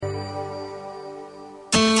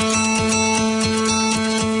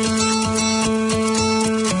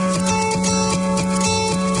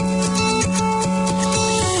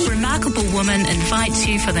invites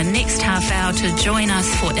you for the next half hour to join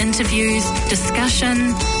us for interviews,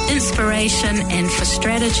 discussion, inspiration, and for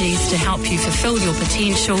strategies to help you fulfill your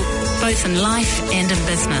potential, both in life and in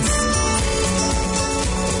business.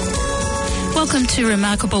 Welcome to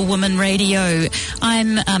Remarkable Woman Radio.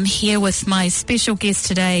 I'm here with my special guest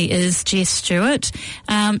today is Jess Stewart.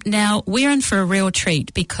 Now, we're in for a real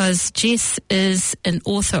treat because Jess is an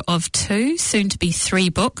author of 2, soon to be 3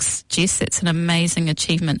 books. Jess, that's an amazing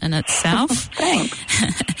achievement in itself.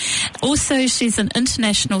 Thanks. Also, she's an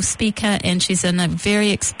international speaker and she's a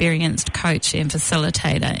very experienced coach and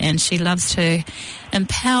facilitator, and she loves to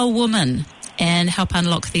empower women and help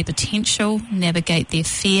unlock their potential, navigate their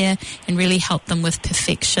fear, and really help them with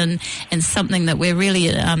perfection. And something that we're really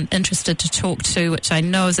interested to talk to, which I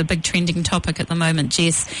know is a big trending topic at the moment,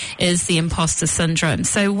 Jess, is the imposter syndrome.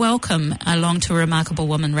 So welcome along to Remarkable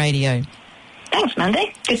Woman Radio. Thanks,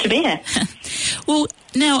 Mandy. Good to be here. Well,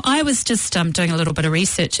 now, I was just doing a little bit of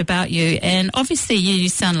research about you, and obviously you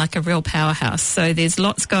sound like a real powerhouse, so there's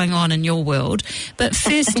lots going on in your world. But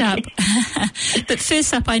first up,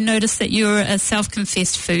 I noticed that you're a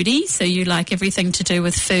self-confessed foodie, so you like everything to do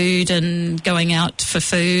with food and going out for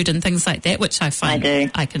food and things like that, which I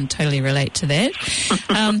find I can totally relate to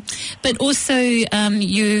that. But also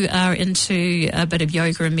you are into a bit of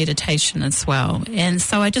yoga and meditation as well. And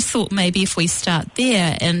so I just thought maybe if we start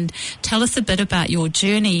there and tell us a bit about your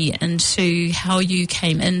journey into how you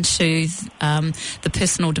came into the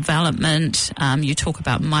personal development. You talk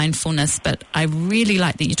about mindfulness, but I really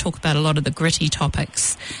like that you talk about a lot of the gritty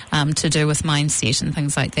topics to do with mindset and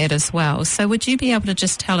things like that as well. So would you be able to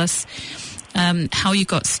just tell us how you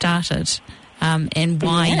got started and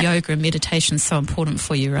why yoga and meditation is so important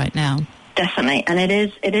for you right now? Definitely. And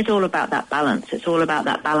it is all about that balance. It's all about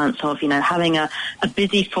that balance of, having a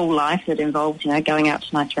busy, full life that involves, going out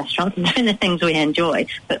to nice restaurants and doing the things we enjoy,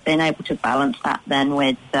 but being able to balance that then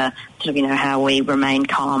with how we remain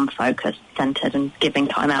calm, focused, centered, and giving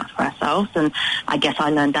time out for ourselves. And I guess I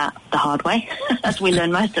learned that the hard way, as we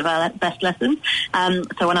learn most of our best lessons.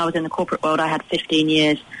 So when I was in the corporate world, I had 15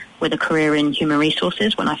 years with a career in human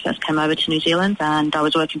resources when I first came over to New Zealand, and I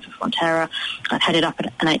was working for Fonterra. I'd headed up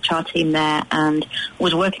an HR team there and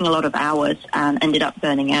was working a lot of hours and ended up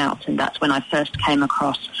burning out, and that's when I first came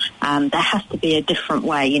across there has to be a different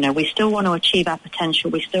way. We still want to achieve our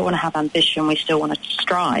potential, we still want to have ambition, we still want to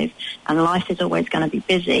strive, and life is always going to be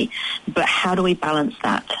busy, but how do we balance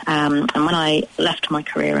that? And when I left my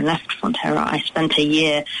career and left Fonterra, I spent a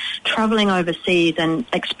year travelling overseas and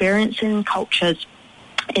experiencing cultures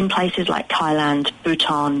in places like Thailand,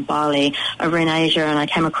 Bhutan, Bali, over in Asia, and I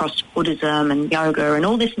came across Buddhism and yoga and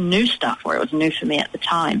all this new stuff, where it was new for me at the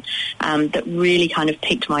time, that really kind of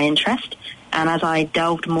piqued my interest. And as I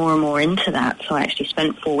delved more and more into that, so I actually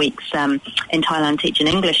spent 4 weeks in Thailand teaching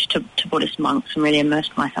English to Buddhist monks and really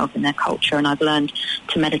immersed myself in their culture, and I've learned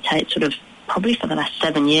to meditate sort of probably for the last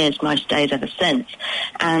 7 years, most days ever since.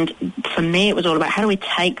 And for me, it was all about how do we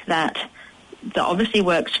take that obviously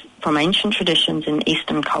works from ancient traditions in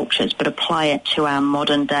Eastern cultures, but apply it to our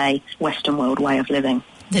modern-day Western world way of living.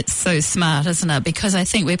 That's so smart, isn't it? Because I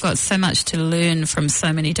think we've got so much to learn from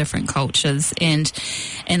so many different cultures, and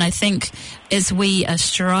I think as we are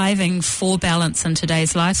striving for balance in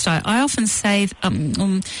today's lifestyle, I often say,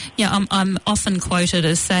 I'm often quoted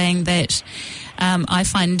as saying that I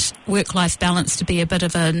find work-life balance to be a bit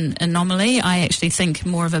of an anomaly. I actually think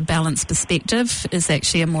more of a balanced perspective is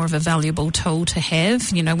actually a more of a valuable tool to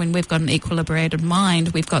have. When we've got an equilibrated mind,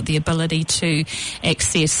 we've got the ability to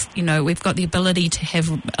access, we've got the ability to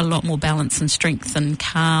have a lot more balance and strength and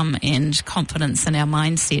calm and confidence in our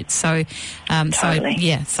mindset. So,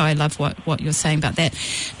 totally. So I love what you're saying about that.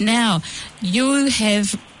 Now, you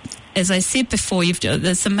have, as I said before, you've done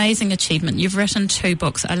this amazing achievement. You've written 2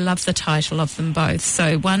 books. I love the title of them both.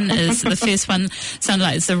 So one is, the first one sounded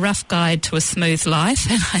like it's a rough guide to a smooth life.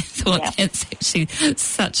 And I thought that's actually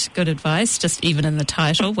such good advice, just even in the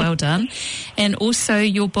title. Well done. And also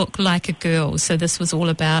your book, Like a Girl. So this was all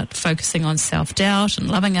about focusing on self-doubt and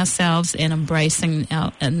loving ourselves and embracing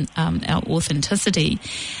our authenticity.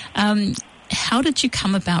 How did you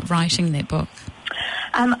come about writing that book?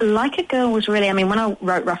 Like a Girl was really, when I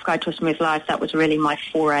wrote Rough Guide to a Smooth Life, that was really my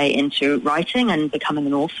foray into writing and becoming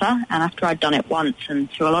an author. And after I'd done it once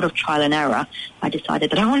and through a lot of trial and error, I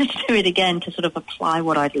decided that I wanted to do it again, to sort of apply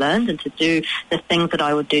what I'd learned and to do the things that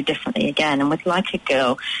I would do differently again. And with Like a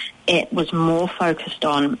Girl, it was more focused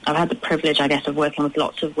on, I've had the privilege, I guess, of working with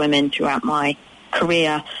lots of women throughout my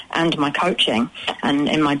career and my coaching and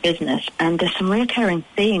in my business. And there's some recurring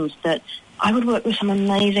themes that I would work with some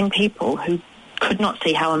amazing people who could not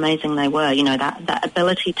see how amazing they were. You know, that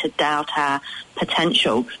ability to doubt our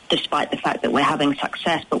potential despite the fact that we're having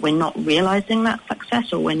success, but we're not realizing that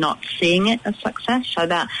success, or we're not seeing it as success. So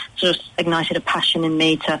that sort of ignited a passion in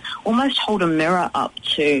me to almost hold a mirror up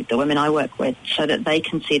to the women I work with so that they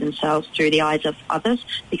can see themselves through the eyes of others,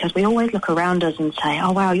 because we always look around us and say,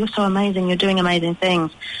 oh, wow, you're so amazing, you're doing amazing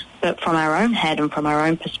things. But from our own head and from our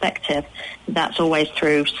own perspective, that's always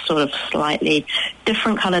through sort of slightly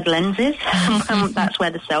different coloured lenses. That's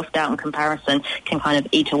where the self-doubt and comparison can kind of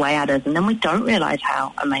eat away at us, and then we don't realise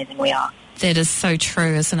how amazing we are. That is so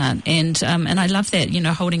true, isn't it? And I love that, you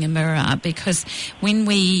know, holding a mirror up, because when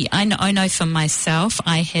I know for myself,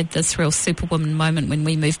 I had this real superwoman moment when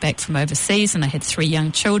we moved back from overseas, and I had 3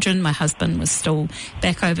 young children. My husband was still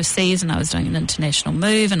back overseas, and I was doing an international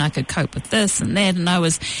move, and I could cope with this and that, and I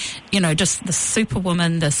was, you know, just the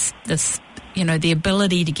superwoman, this you know, the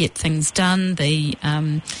ability to get things done,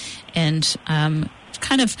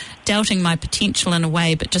 kind of doubting my potential in a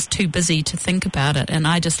way, but just too busy to think about it. And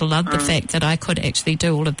I just loved the fact that I could actually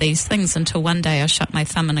do all of these things until one day I shut my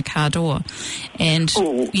thumb in a car door. And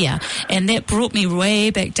and that brought me way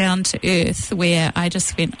back down to earth, where I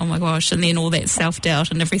just went, oh my gosh, and then all that self-doubt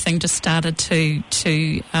and everything just started to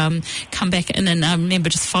come back in. And I remember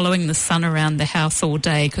just following the sun around the house all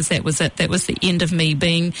day, because that was it. That was the end of me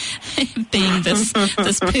being this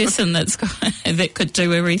person that could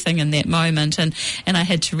do everything in that moment. And I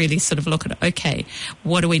had to really sort of look at, okay,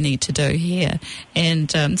 what do we need to do here? And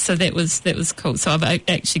so that was cool. So I've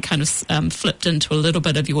actually kind of flipped into a little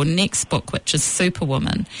bit of your next book, which is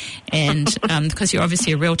Superwoman, and because you're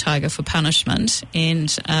obviously a real tiger for punishment,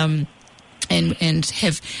 and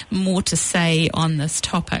have more to say on this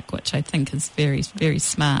topic, which I think is very, very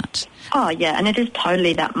smart. Oh, yeah, and it is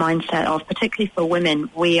totally that mindset of, particularly for women,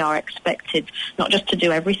 we are expected not just to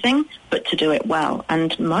do everything, but to do it well.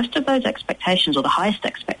 And most of those expectations, or the highest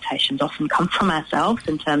expectations, often come from ourselves,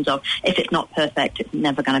 in terms of, if it's not perfect, it's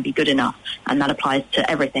never going to be good enough. And that applies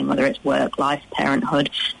to everything, whether it's work, life, parenthood,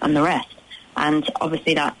 and the rest. And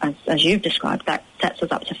obviously that, as you've described, that sets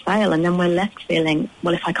us up to fail. And then we're left feeling,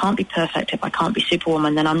 well, if I can't be perfect, if I can't be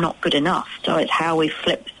Superwoman, then I'm not good enough. So it's how we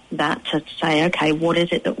flip that to say, okay, what is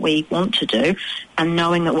it that we want to do? And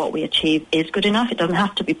knowing that what we achieve is good enough. It doesn't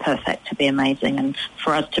have to be perfect to be amazing. And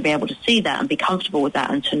for us to be able to see that and be comfortable with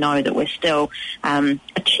that, and to know that we're still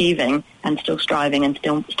achieving and still striving and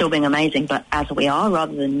still being amazing, but as we are,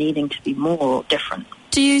 rather than needing to be more or different.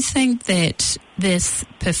 Do you think that this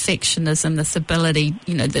perfectionism, this ability,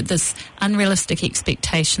 you know, that this unrealistic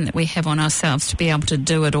expectation that we have on ourselves to be able to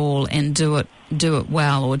do it all and do it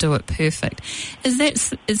well, or do it perfect, is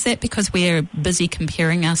that because we're busy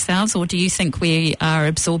comparing ourselves, or do you think we are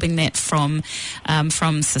absorbing that from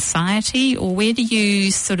society, or where do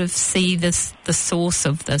you sort of see the source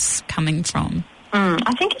of this coming from?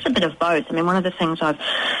 I think it's a bit of both. I mean, one of the things I've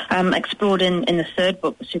explored in the third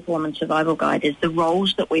book, The Superwoman Survival Guide, is the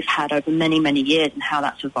roles that we've had over many, many years and how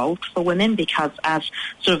that's evolved for women, because as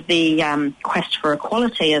sort of the quest for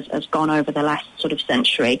equality has gone over the last sort of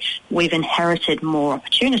century, we've inherited more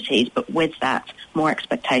opportunities, but with that, more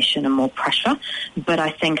expectation and more pressure. But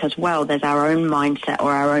I think as well, there's our own mindset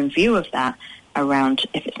or our own view of that around,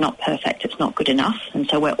 if it's not perfect, it's not good enough. And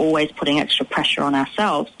so we're always putting extra pressure on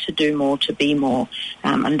ourselves to do more, to be more.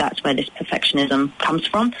 And that's where this perfectionism comes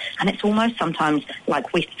from. And it's almost sometimes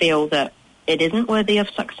like we feel that it isn't worthy of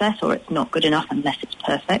success, or it's not good enough unless it's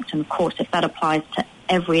perfect. And of course, if that applies to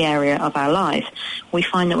every area of our life, we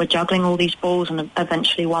find that we're juggling all these balls, and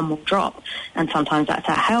eventually one will drop. And sometimes that's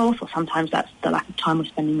our health, or sometimes that's the lack of time we're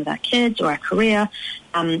spending with our kids or our career.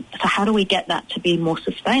 So how do we get that to be more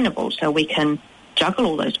sustainable, so we can juggle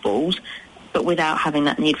all those balls, but without having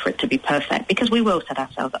that need for it to be perfect? Because we will set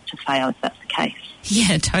ourselves up to fail if that's the case.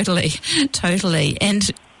 Yeah, totally.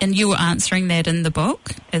 And you were answering that in the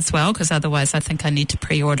book as well, because otherwise I think I need to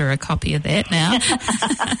pre-order a copy of that now.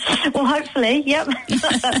 Well, hopefully, yep,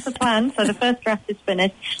 that's the plan. So the first draft is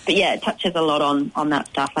finished. But yeah, it touches a lot on that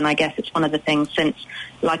stuff. And I guess it's one of the things, since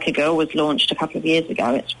Like a Girl was launched a couple of years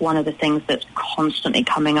ago, it's one of the things that's constantly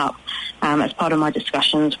coming up as part of my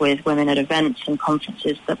discussions with women at events and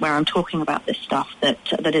conferences, where I'm talking about this stuff that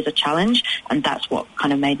is a challenge. And that's what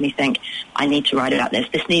kind of made me think, I need to write about this.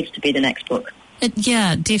 This needs to be the next book.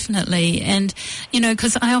 Yeah, definitely. And, you know,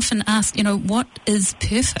 because I often ask, you know, what is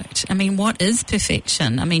perfect? I mean, what is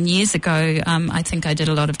perfection? I mean, years ago, I think I did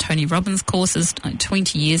a lot of Tony Robbins courses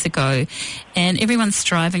 20 years ago, and everyone's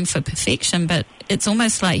striving for perfection, but it's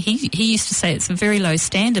almost like he used to say it's a very low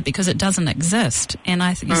standard because it doesn't exist. And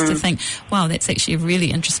I used to think, wow, that's actually a really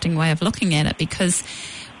interesting way of looking at it, because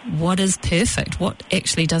what is perfect? What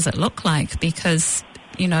actually does it look like? Because,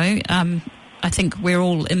 you know, I think we're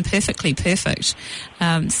all imperfectly perfect.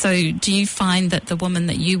 So do you find that the women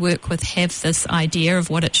that you work with have this idea of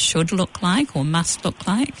what it should look like or must look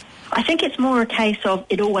like? I think it's more a case of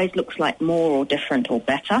it always looks like more or different or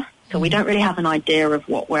better. So we don't really have an idea of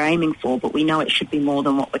what we're aiming for, but we know it should be more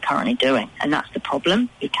than what we're currently doing. And that's the problem,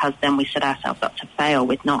 because then we set ourselves up to fail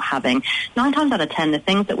with not having, 9 times out of 10, the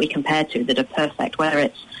things that we compare to that are perfect, whether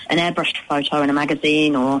it's an airbrushed photo in a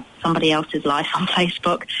magazine or somebody else's life on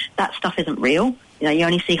Facebook, that stuff isn't real. You know, you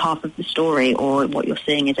only see half of the story, or what you're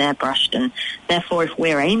seeing is airbrushed. And therefore, if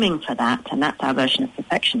we're aiming for that, and that's our version of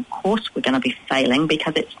perfection, of course we're going to be failing,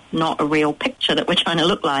 because it's not a real picture that we're trying to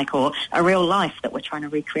look like, or a real life that we're trying to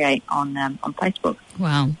recreate on Facebook.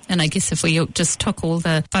 Wow. And I guess if we just took all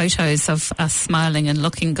the photos of us smiling and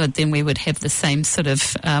looking good, then we would have the same sort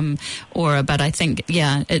of aura. But I think,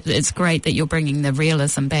 it's great that you're bringing the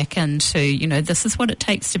realism back into, this is what it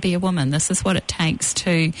takes to be a woman. This is what it takes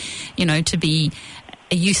to, to be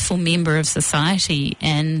a useful member of society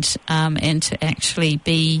and to actually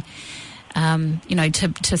be,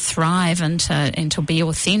 to thrive and to be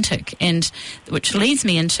authentic. And which leads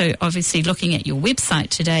me into obviously looking at your website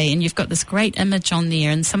today, and you've got this great image on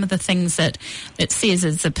there, and some of the things that it says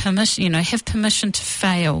is the permission, have permission to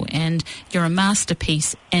fail, and you're a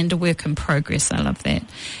masterpiece and a work in progress. I love that.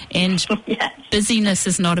 And yes. Busyness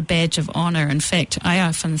is not a badge of honor. In fact, I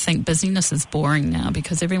often think busyness is boring now,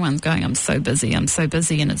 because everyone's going, I'm so busy. And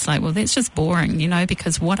it's like, well, that's just boring,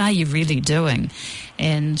 because what are you really doing?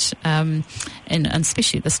 And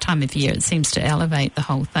especially at this time of year, it seems to elevate the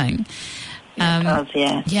whole thing. It does,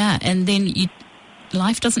 yeah. Yeah, and then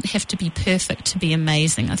life doesn't have to be perfect to be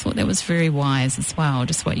amazing. I thought that was very wise as well,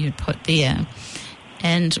 just what you'd put there.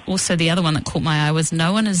 And also the other one that caught my eye was,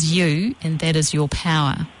 no one is you, and that is your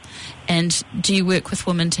power. And do you work with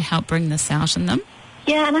women to help bring this out in them?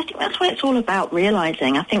 Yeah, and I think that's what it's all about,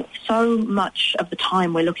 realising. I think so much of the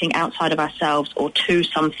time we're looking outside of ourselves or to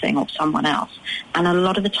something or someone else. And a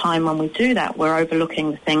lot of the time when we do that, we're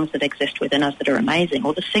overlooking the things that exist within us that are amazing,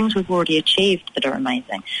 or the things we've already achieved that are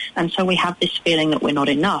amazing. And so we have this feeling that we're not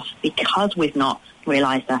enough because we've not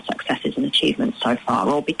realised our successes and achievements so far,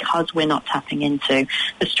 or because we're not tapping into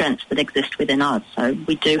the strengths that exist within us. So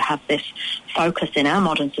we do have this focus in our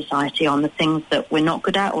modern society on the things that we're not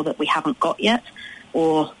good at or that we haven't got yet,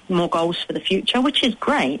 or more goals for the future, which is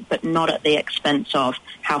great, but not at the expense of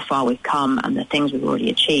how far we've come and the things we've already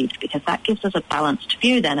achieved, because that gives us a balanced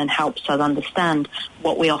view then and helps us understand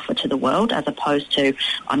what we offer to the world, as opposed to,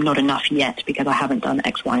 I'm not enough yet because I haven't done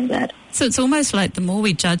X, Y, and Z. So it's almost like the more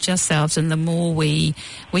we judge ourselves and the more we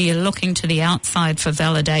are looking to the outside for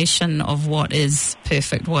validation of what is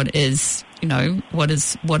perfect, what is what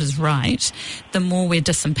is right, the more we're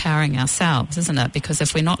disempowering ourselves, isn't it? Because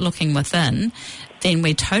if we're not looking within, then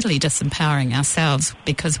we're totally disempowering ourselves,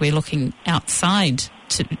 because we're looking outside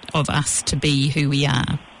of us to be who we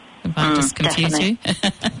are. Have I just confused you?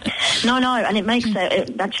 No, and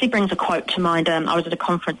it actually brings a quote to mind. I was at a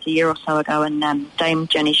conference a year or so ago, and Dame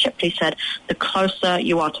Jenny Shipley said, the closer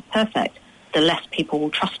you are to perfect, the less people will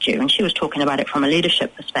trust you. And she was talking about it from a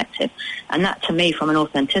leadership perspective. And that, to me, from an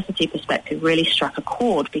authenticity perspective, really struck a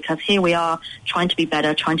chord, because here we are trying to be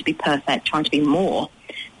better, trying to be perfect, trying to be more.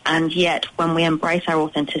 And yet, when we embrace our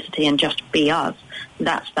authenticity and just be us,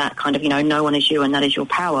 that's that kind of, no one is you and that is your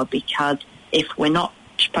power. Because if we're not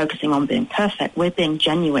focusing on being perfect, we're being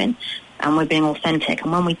genuine and we're being authentic.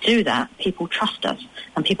 And when we do that, people trust us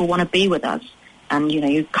and people want to be with us. And,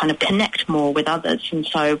 you kind of connect more with others. And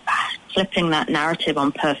so flipping that narrative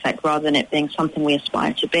on perfect, rather than it being something we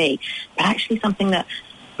aspire to be, but actually something that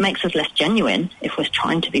makes us less genuine if we're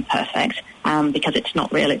trying to be perfect, because it's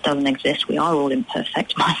not real, it doesn't exist. We are all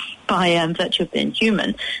imperfect by virtue of being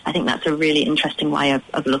human. I think that's a really interesting way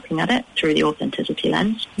of looking at it through the authenticity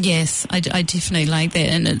lens. Yes, I definitely like that.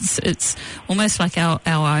 And it's almost like our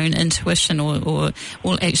own intuition, or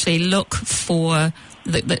we'll actually look for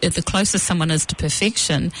the closer someone is to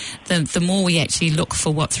perfection, the more we actually look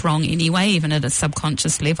for what's wrong anyway, even at a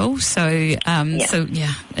subconscious level. So,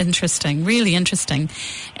 interesting, really interesting,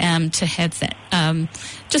 to have that,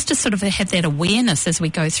 just to sort of have that awareness as we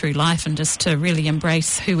go through life, and just to really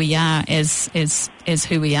embrace who we are as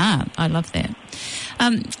who we are. I love that.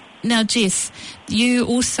 Now, Jess, you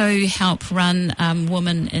also help run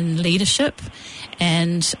Women in Leadership.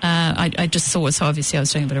 And I just saw it, so obviously I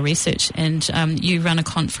was doing a bit of research, and you run a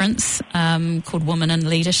conference called Women in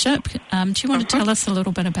Leadership. Do you want to tell us a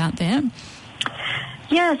little bit about that?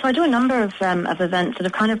 Yeah, so I do a number of events that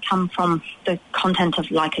have kind of come from the content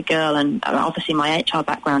of Like a Girl, and obviously my HR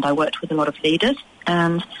background, I worked with a lot of leaders.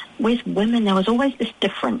 And with women, there was always this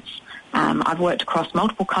difference I've worked across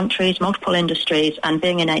multiple countries, multiple industries, and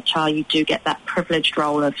being in HR, you do get that privileged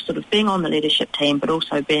role of sort of being on the leadership team, but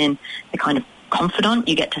also being the kind of confidant.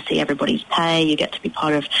 You get to see everybody's pay, you get to be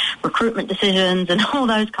part of recruitment decisions and all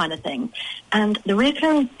those kind of things. And the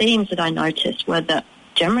recurring themes that I noticed were that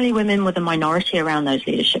generally women were the minority around those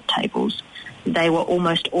leadership tables. They were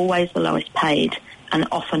almost always the lowest paid and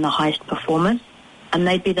often the highest performers. And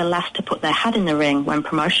they'd be the last to put their hat in the ring when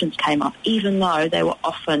promotions came up, even though they were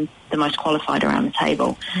often the most qualified around the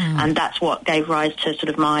table. And that's what gave rise to sort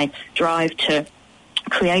of my drive to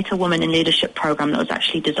create a Women in Leadership program that was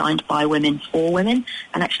actually designed by women for women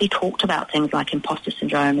and actually talked about things like imposter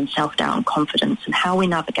syndrome and self-doubt and confidence and how we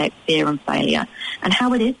navigate fear and failure and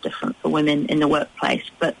how it is different for women in the workplace,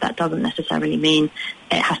 but that doesn't necessarily mean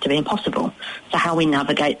it has to be impossible. So how we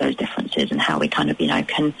navigate those differences and how we kind of,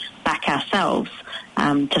 can back ourselves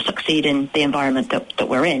to succeed in the environment that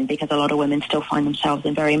we're in, because a lot of women still find themselves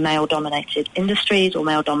in very male-dominated industries or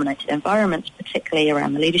male-dominated environments, particularly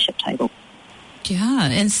around the leadership table. Yeah,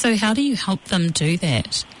 and so how do you help them do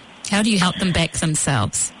that? How do you help them back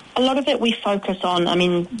themselves? A lot of it we focus on,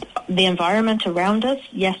 the environment around us.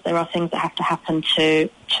 Yes, there are things that have to happen to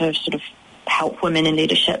sort of help women in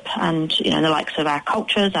leadership and, the likes of our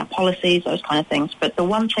cultures, our policies, those kind of things. But the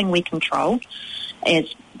one thing we control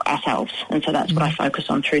is ourselves, and so that's what I focus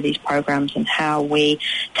on through these programs and how we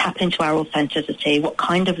tap into our authenticity. What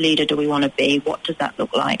kind of leader do we want to be? What does that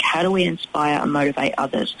look like? How do we inspire and motivate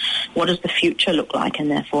others? What does the future look like? And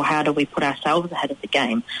therefore, how do we put ourselves ahead of the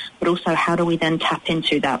game? But also, how do we then tap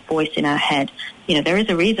into that voice in our head? There is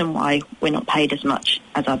a reason why we're not paid as much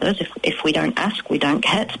as others. If we don't ask, we don't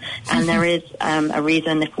get. And there is a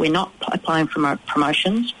reason if we're not applying for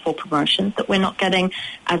promotions, that we're not getting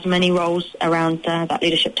as many roles around that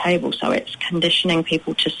leadership table. So it's conditioning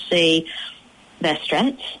people to see their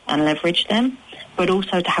strengths and leverage them, but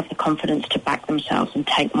also to have the confidence to back themselves and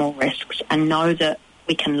take more risks and know that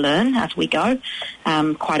we can learn as we go.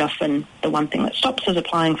 Quite often, the one thing that stops us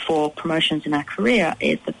applying for promotions in our career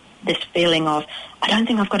is this feeling of, I don't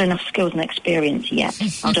think I've got enough skills and experience yet.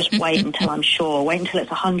 I'll just wait until I'm sure, wait until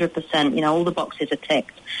it's 100%, all the boxes are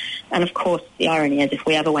ticked. And of course, the irony is if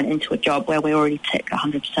we ever went into a job where we already tick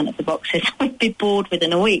 100% of the boxes, we'd be bored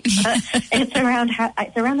within a week. But it's around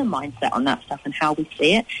the mindset on that stuff and how we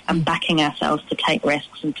see it and backing ourselves to take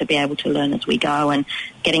risks and to be able to learn as we go and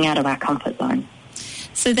getting out of our comfort zone.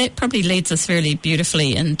 So that probably leads us really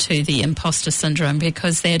beautifully into the imposter syndrome,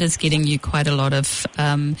 because that is getting you quite a lot of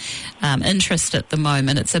interest at the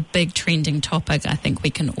moment. It's a big trending topic. I think we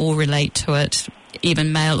can all relate to it,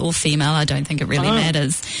 even male or female. I don't think it really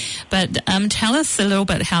matters. But tell us a little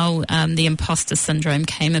bit how the imposter syndrome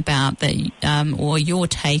came about, or your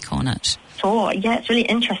take on it. Sure. Yeah, it's really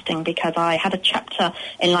interesting because I had a chapter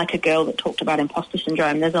in Like a Girl that talked about imposter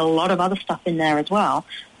syndrome. There's a lot of other stuff in there as well,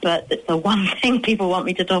 but it's the one thing people want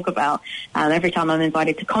me to talk about. Every time I'm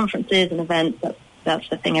invited to conferences and events, that's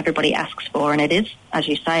the thing everybody asks for, and it is, as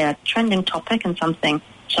you say, a trending topic and something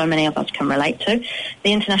so many of us can relate to.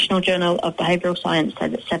 The International Journal of Behavioural Science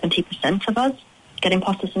says that 70% of us get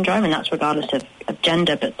imposter syndrome, and that's regardless of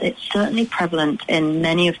gender, but it's certainly prevalent in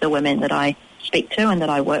many of the women that I speak to and that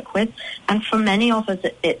I work with. And for many of us,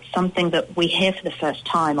 it's something that we hear for the first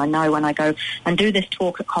time. I know when I go and do this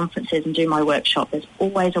talk at conferences and do my workshop, there's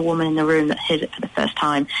always a woman in the room that hears it for the first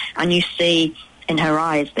time. And you see in her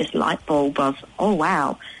eyes this light bulb of, oh,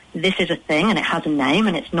 wow, this is a thing and it has a name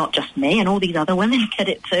and it's not just me and all these other women get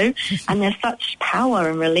it too. And there's such power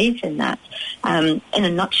and relief in that. In a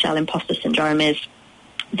nutshell, imposter syndrome is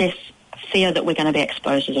this fear that we're going to be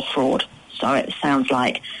exposed as a fraud. So it sounds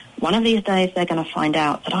like one of these days they're going to find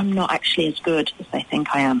out that I'm not actually as good as they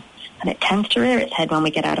think I am. And it tends to rear its head when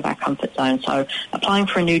we get out of our comfort zone. So applying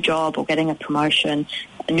for a new job or getting a promotion,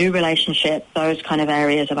 a new relationship, those kind of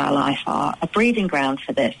areas of our life are a breeding ground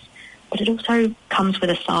for this. But it also comes with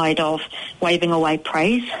a side of waving away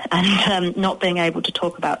praise and not being able to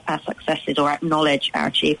talk about our successes or acknowledge our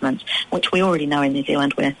achievements, which we already know in New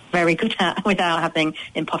Zealand we're very good at without having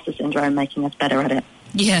imposter syndrome making us better at it.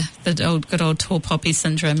 Yeah, the good old tall poppy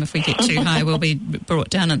syndrome. If we get too high, we'll be brought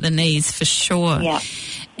down at the knees for sure. Yeah.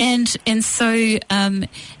 And so and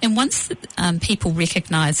once people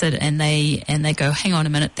recognise it and they go, hang on a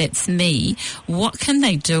minute, that's me. What can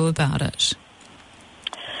they do about it?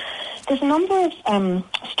 There's a number of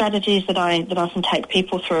strategies that I often take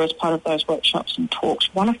people through as part of those workshops and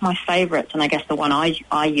talks. One of my favourites, and I guess the one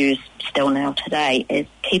I use still now today, is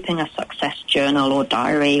keeping a success journal or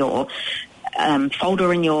diary or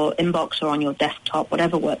folder in your inbox or on your desktop,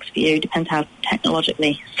 whatever works for you, depends how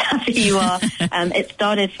technologically savvy you are. It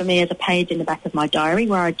started for me as a page in the back of my diary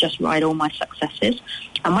where I just write all my successes.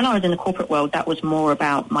 And when I was in the corporate world, that was more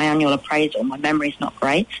about my annual appraisal. My memory's not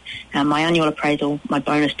great. My annual appraisal, my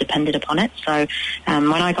bonus depended upon it. So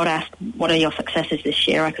when I got asked, what are your successes this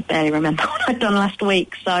year, I could barely remember what I'd done last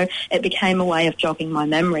week. So it became a way of jogging my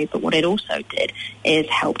memory. But what it also did is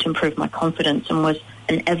helped improve my confidence and was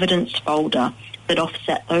an evidence folder that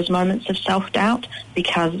offset those moments of self-doubt,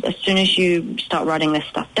 because as soon as you start writing this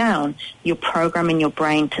stuff down, you're programming your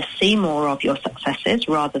brain to see more of your successes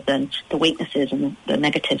rather than the weaknesses and the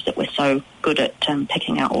negatives that we're so good at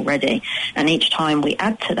picking out already. And each time we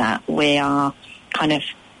add to that, we are kind of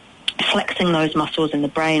flexing those muscles in the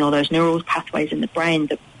brain or those neural pathways in the brain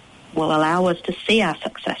that will allow us to see our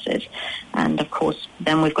successes. And of course,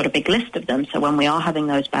 then we've got a big list of them. So when we are having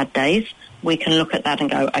those bad days, we can look at that and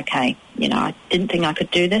go, okay, I didn't think I could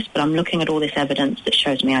do this, but I'm looking at all this evidence that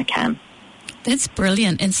shows me I can. That's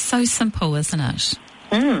brilliant and so simple, isn't it?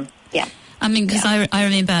 Yeah. I mean, because I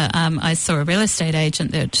remember I saw a real estate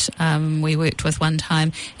agent that we worked with one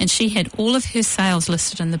time, and she had all of her sales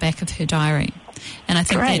listed in the back of her diary. And I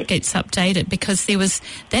think that gets updated because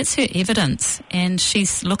that's her evidence, and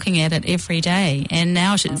she's looking at it every day. And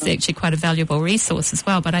now it's actually quite a valuable resource as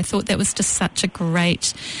well. But I thought that was just such a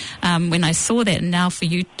great, when I saw that, and now for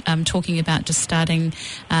you talking about just starting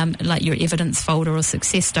like your evidence folder or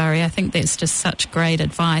success diary, I think that's just such great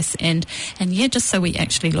advice. And yeah, just so we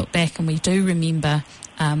actually look back and we do remember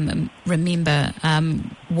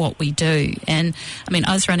what we do. And I mean,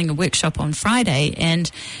 I was running a workshop on Friday, and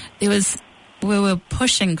we were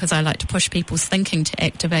pushing, because I like to push people's thinking to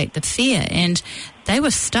activate the fear, and they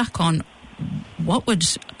were stuck on what would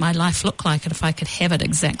my life look like if I could have it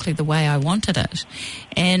exactly the way I wanted it.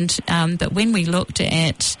 And but when we looked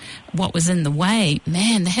at what was in the way,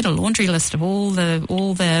 man, they had a laundry list of all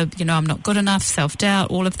the I'm not good enough,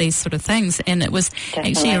 self-doubt, all of these sort of things. And it was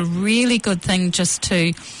actually a really good thing just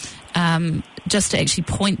to actually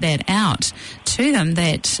point that out to them,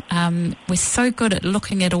 that we're so good at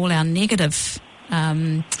looking at all our negative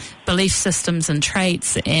belief systems and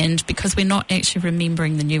traits, and because we're not actually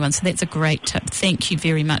remembering the new ones. So that's a great tip. Thank you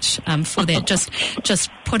very much for that. Just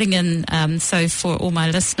putting in, so for all my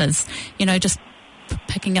listeners, just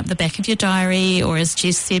picking up the back of your diary, or as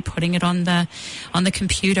Jess said, putting it on the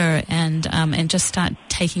computer, and just start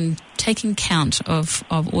taking count of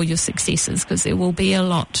all your successes, because there will be a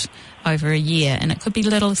lot over a year, and it could be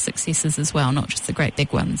little successes as well, not just the great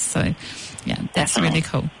big ones. So yeah, that's really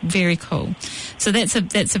cool. Very cool. So that's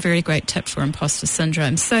a very great tip for imposter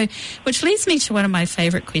syndrome. So, which leads me to one of my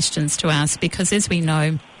favorite questions to ask, because as we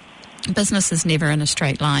know, business is never in a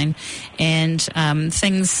straight line, and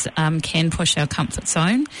things can push our comfort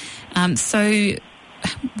zone. So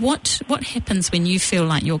what happens when you feel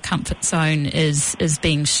like your comfort zone is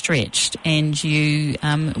being stretched, and you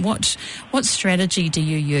what strategy do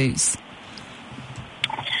you use?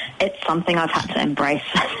 It's something I've had to embrace.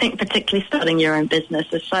 I think particularly starting your own business,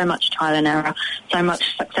 there's so much trial and error, so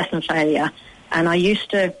much success and failure. And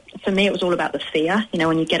for me, it was all about the fear.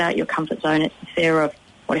 When you get out your comfort zone, it's the fear of,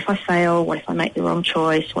 what if I fail? What if I make the wrong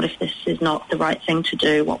choice? What if this is not the right thing to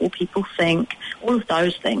do? What will people think? All of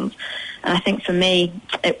those things. And I think for me,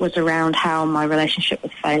 it was around how my relationship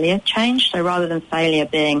with failure changed. So rather than failure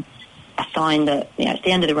being a sign that, it's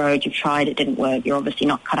the end of the road, you've tried, it didn't work, you're obviously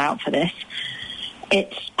not cut out for this,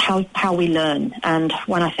 it's how we learn. And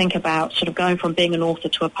when I think about sort of going from being an author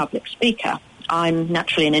to a public speaker, I'm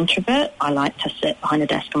naturally an introvert. I like to sit behind a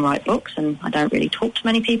desk and write books, and I don't really talk to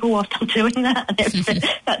many people whilst I'm doing that.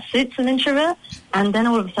 That suits an introvert. And then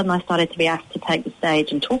all of a sudden I started to be asked to take the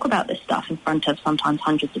stage and talk about this stuff in front of sometimes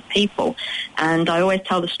hundreds of people. And I always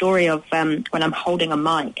tell the story of when I'm holding a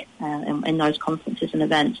mic in those conferences and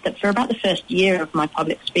events, that for about the first year of my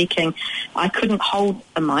public speaking, I couldn't hold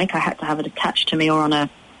a mic. I had to have it attached to me or on a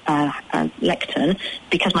lectern,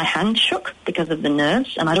 because my hand shook because of the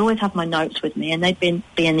nerves, and I'd always have my notes with me, and they'd be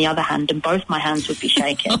in the other hand, and both my hands would be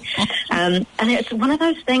shaking. And it's one of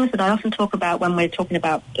those things that I often talk about when we're talking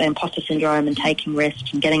about imposter syndrome and taking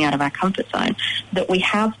risks and getting out of our comfort zone, that we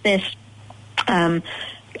have this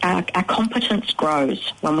our competence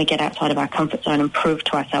grows when we get outside of our comfort zone and prove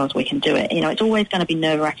to ourselves we can do it. It's always going to be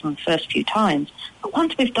nerve-wracking the first few times, but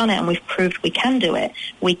once we've done it and we've proved we can do it,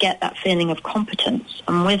 we get that feeling of competence,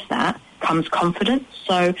 and with that comes confidence,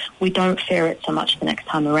 so we don't fear it so much the next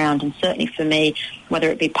time around. And certainly for me, whether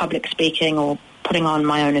it be public speaking or putting on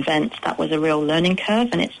my own events, that was a real learning curve,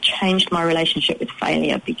 and it's changed my relationship with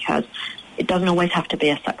failure, because it doesn't always have to be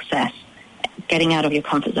a success. getting out of your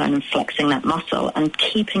comfort zone and flexing that muscle and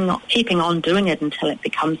keeping on doing it until it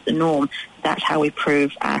becomes the norm. That's how we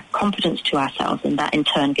prove our confidence to ourselves, and that in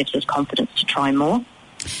turn gives us confidence to try more.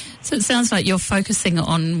 So it sounds like you're focusing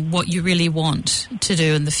on what you really want to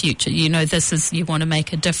do in the future. You know, you want to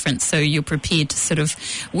make a difference, so you're prepared to sort of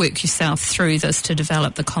work yourself through this to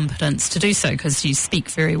develop the confidence to do so, because you speak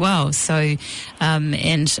very well. So,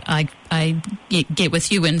 and I get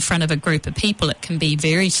with you in front of a group of people, it can be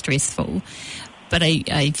very stressful. But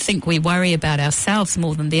I think we worry about ourselves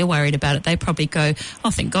more than they're worried about it. They probably go,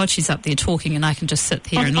 oh, thank God she's up there talking and I can just sit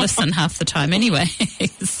there and listen half the time anyway.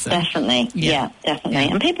 So, definitely. Yeah, definitely.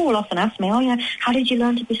 Yeah. And people will often ask me, oh, yeah, how did you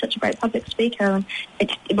learn to be such a great public speaker? And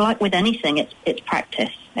it's like with anything, it's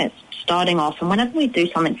practice. It's starting off. And whenever we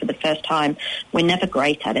do something for the first time, we're never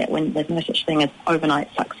great at it. When there's no such thing as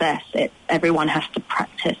overnight success. Everyone has to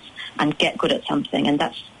practice and get good at something. And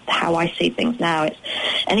that's how I see things now. It's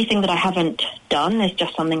anything that I haven't done is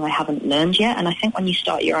just something I haven't learned yet. And I think when you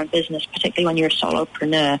start your own business, particularly when you're a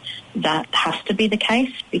solopreneur, that has to be the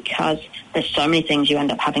case, because there's so many things you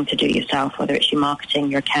end up having to do yourself, whether it's your marketing,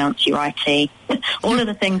 your accounts, your IT, all of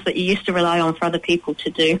the things that you used to rely on for other people to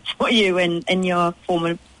do for you in your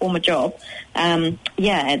former job.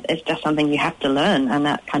 It's just something you have to learn, and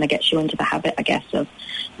that kind of gets you into the habit, I guess, of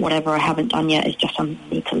whatever I haven't done yet is just something I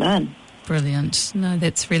need to learn. Brilliant. No,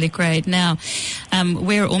 that's really great. Now,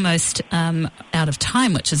 we're almost out of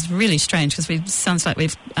time, which is really strange because it sounds like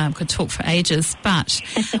we've could talk for ages. But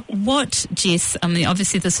what, Jess, I mean,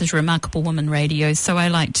 obviously this is Remarkable Woman Radio, so I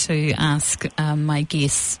like to ask my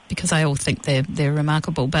guests, because I all think they're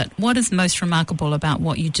remarkable, but what is most remarkable about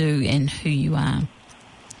what you do and who you are?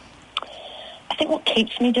 I think what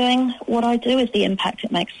keeps me doing what I do is the impact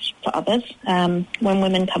it makes for others. When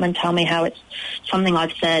women come and tell me how it's something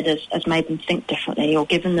I've said has made them think differently, or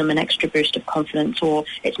given them an extra boost of confidence, or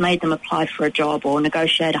it's made them apply for a job or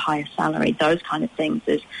negotiate a higher salary, those kind of things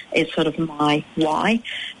is sort of my why.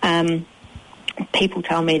 People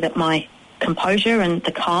tell me that my composure and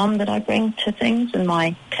the calm that I bring to things and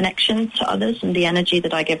my connection to others and the energy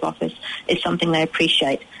that I give off is something they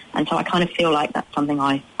appreciate. And so I kind of feel like that's something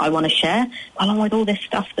I want to share, along with all this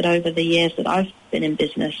stuff that over the years that I've been in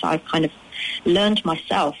business, I've kind of learned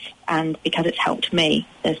myself. And because it's helped me,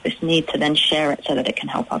 there's this need to then share it so that it can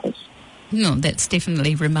help others. No, that's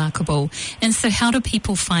definitely remarkable. And so how do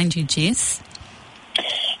people find you, Jess?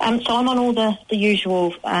 So I'm on all the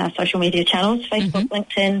usual social media channels, Facebook,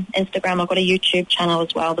 LinkedIn, Instagram. I've got a YouTube channel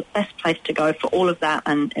as well. The best place to go for all of that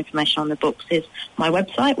and information on the books is my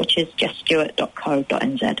website, which is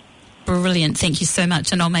jessstewart.co.nz. Brilliant. Thank you so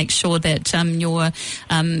much. And I'll make sure that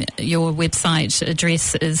your website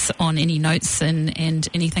address is on any notes and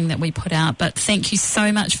anything that we put out. But thank you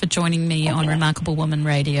so much for joining me on Remarkable Woman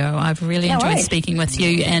Radio. I've really enjoyed speaking with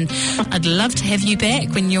you, and I'd love to have you back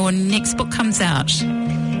when your next book comes out.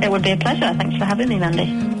 It would be a pleasure. Thanks for having me,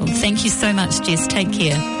 Mandy. Well, thank you so much, Jess. Take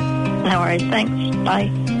care. No worries. Thanks. Bye.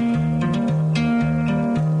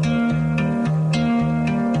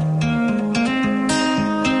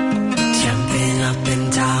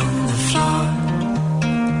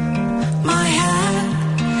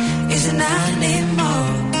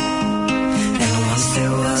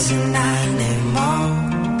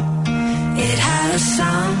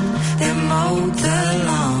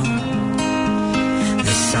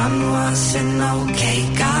 An okay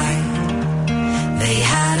guy. They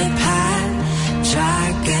had a pet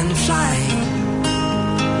dragonfly.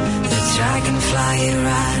 The dragonfly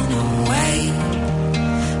ran away,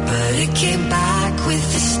 but it came back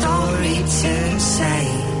with a story to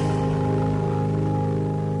say.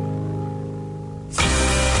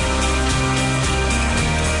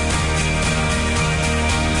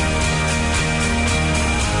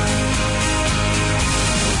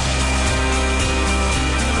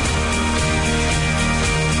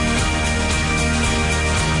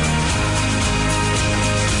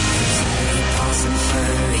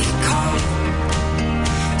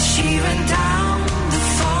 Down the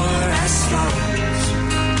forest road,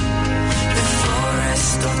 the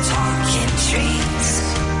forest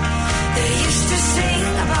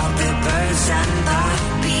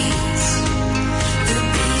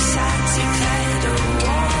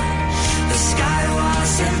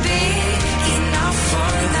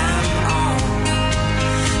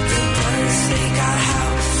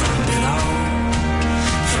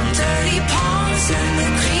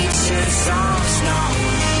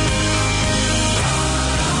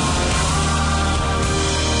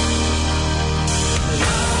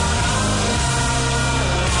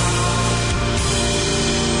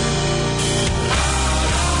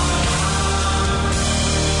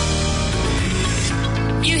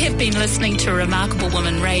listening to Remarkable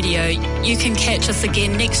Woman Radio. You can catch us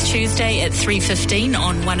again next Tuesday at 3:15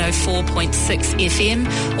 on 104.6 FM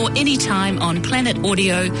or anytime on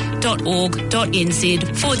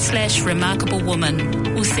planetaudio.org.nz/Remarkable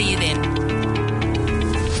Woman. We'll see you then.